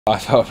I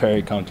felt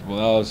very comfortable.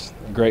 That was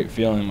a great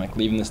feeling, like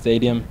leaving the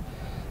stadium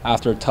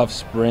after a tough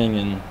spring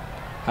and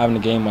having a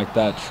game like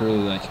that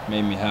truly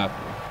made me happy.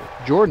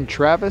 Jordan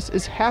Travis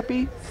is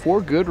happy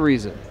for good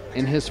reason.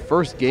 In his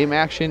first game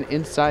action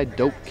inside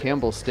Doak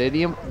Campbell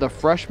Stadium, the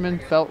freshman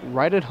felt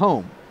right at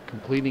home,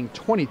 completing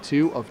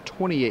 22 of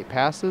 28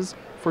 passes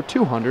for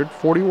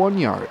 241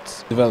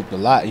 yards. Developed a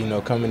lot,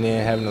 coming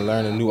in, having to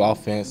learn a new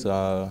offense,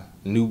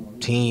 new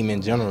team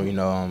in general.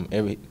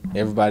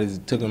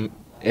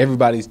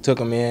 Everybody's took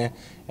him in,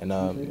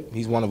 and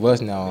he's one of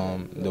us now.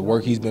 The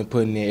work he's been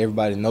putting in,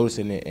 everybody's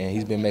noticing it, and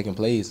he's been making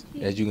plays,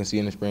 as you can see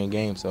in the spring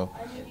game. So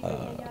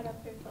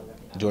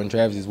Jordan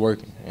Travis is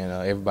working, and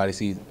everybody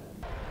sees it.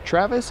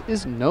 Travis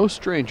is no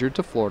stranger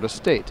to Florida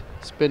State,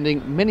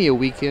 spending many a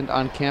weekend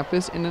on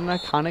campus in an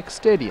iconic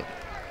stadium,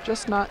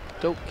 just not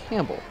Doak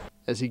Campbell,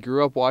 as he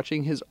grew up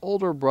watching his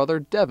older brother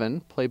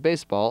Devin play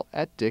baseball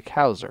at Dick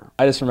Hauser.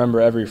 I just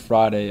remember every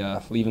Friday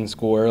leaving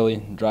school early,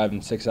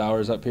 driving 6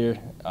 hours up here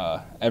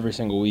every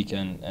single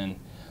weekend, and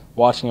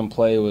watching him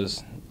play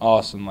was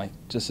awesome.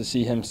 Just to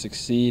see him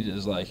succeed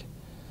is a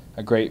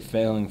great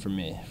feeling for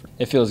me.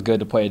 It feels good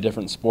to play a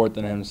different sport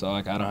than him, so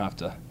I don't have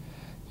to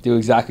do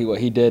exactly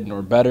what he did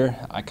or better.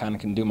 I kind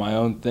of can do my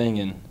own thing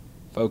and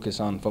focus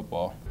on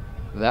football.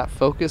 That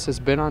focus has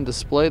been on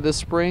display this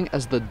spring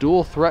as the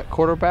dual threat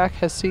quarterback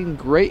has seen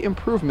great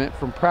improvement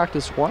from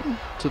practice one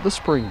to the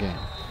spring game.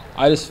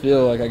 I just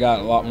feel like I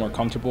got a lot more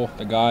comfortable.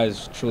 The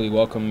guys truly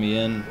welcomed me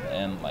in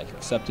and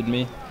accepted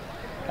me.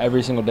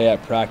 Every single day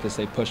at practice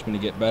they pushed me to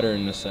get better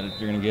and just said,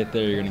 you're going to get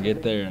there, you're going to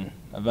get there, and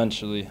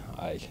eventually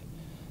I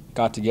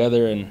got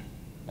together and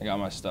I got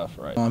my stuff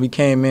right. He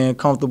came in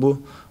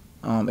comfortable.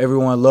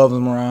 Everyone loves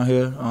him around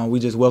here. We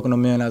just welcome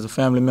him in as a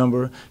family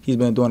member. He's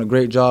been doing a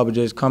great job of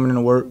just coming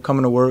to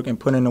work and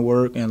putting in the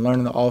work and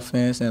learning the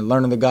offense and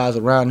learning the guys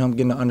around him,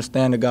 getting to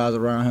understand the guys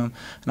around him.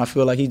 And I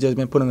feel like he's just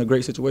been put in a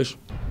great situation.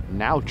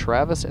 Now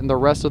Travis and the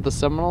rest of the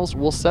Seminoles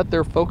will set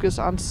their focus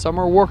on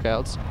summer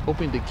workouts,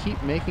 hoping to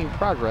keep making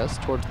progress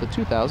towards the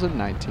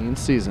 2019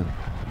 season.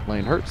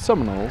 Lane Hurt,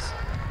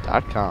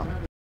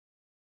 Seminoles.com.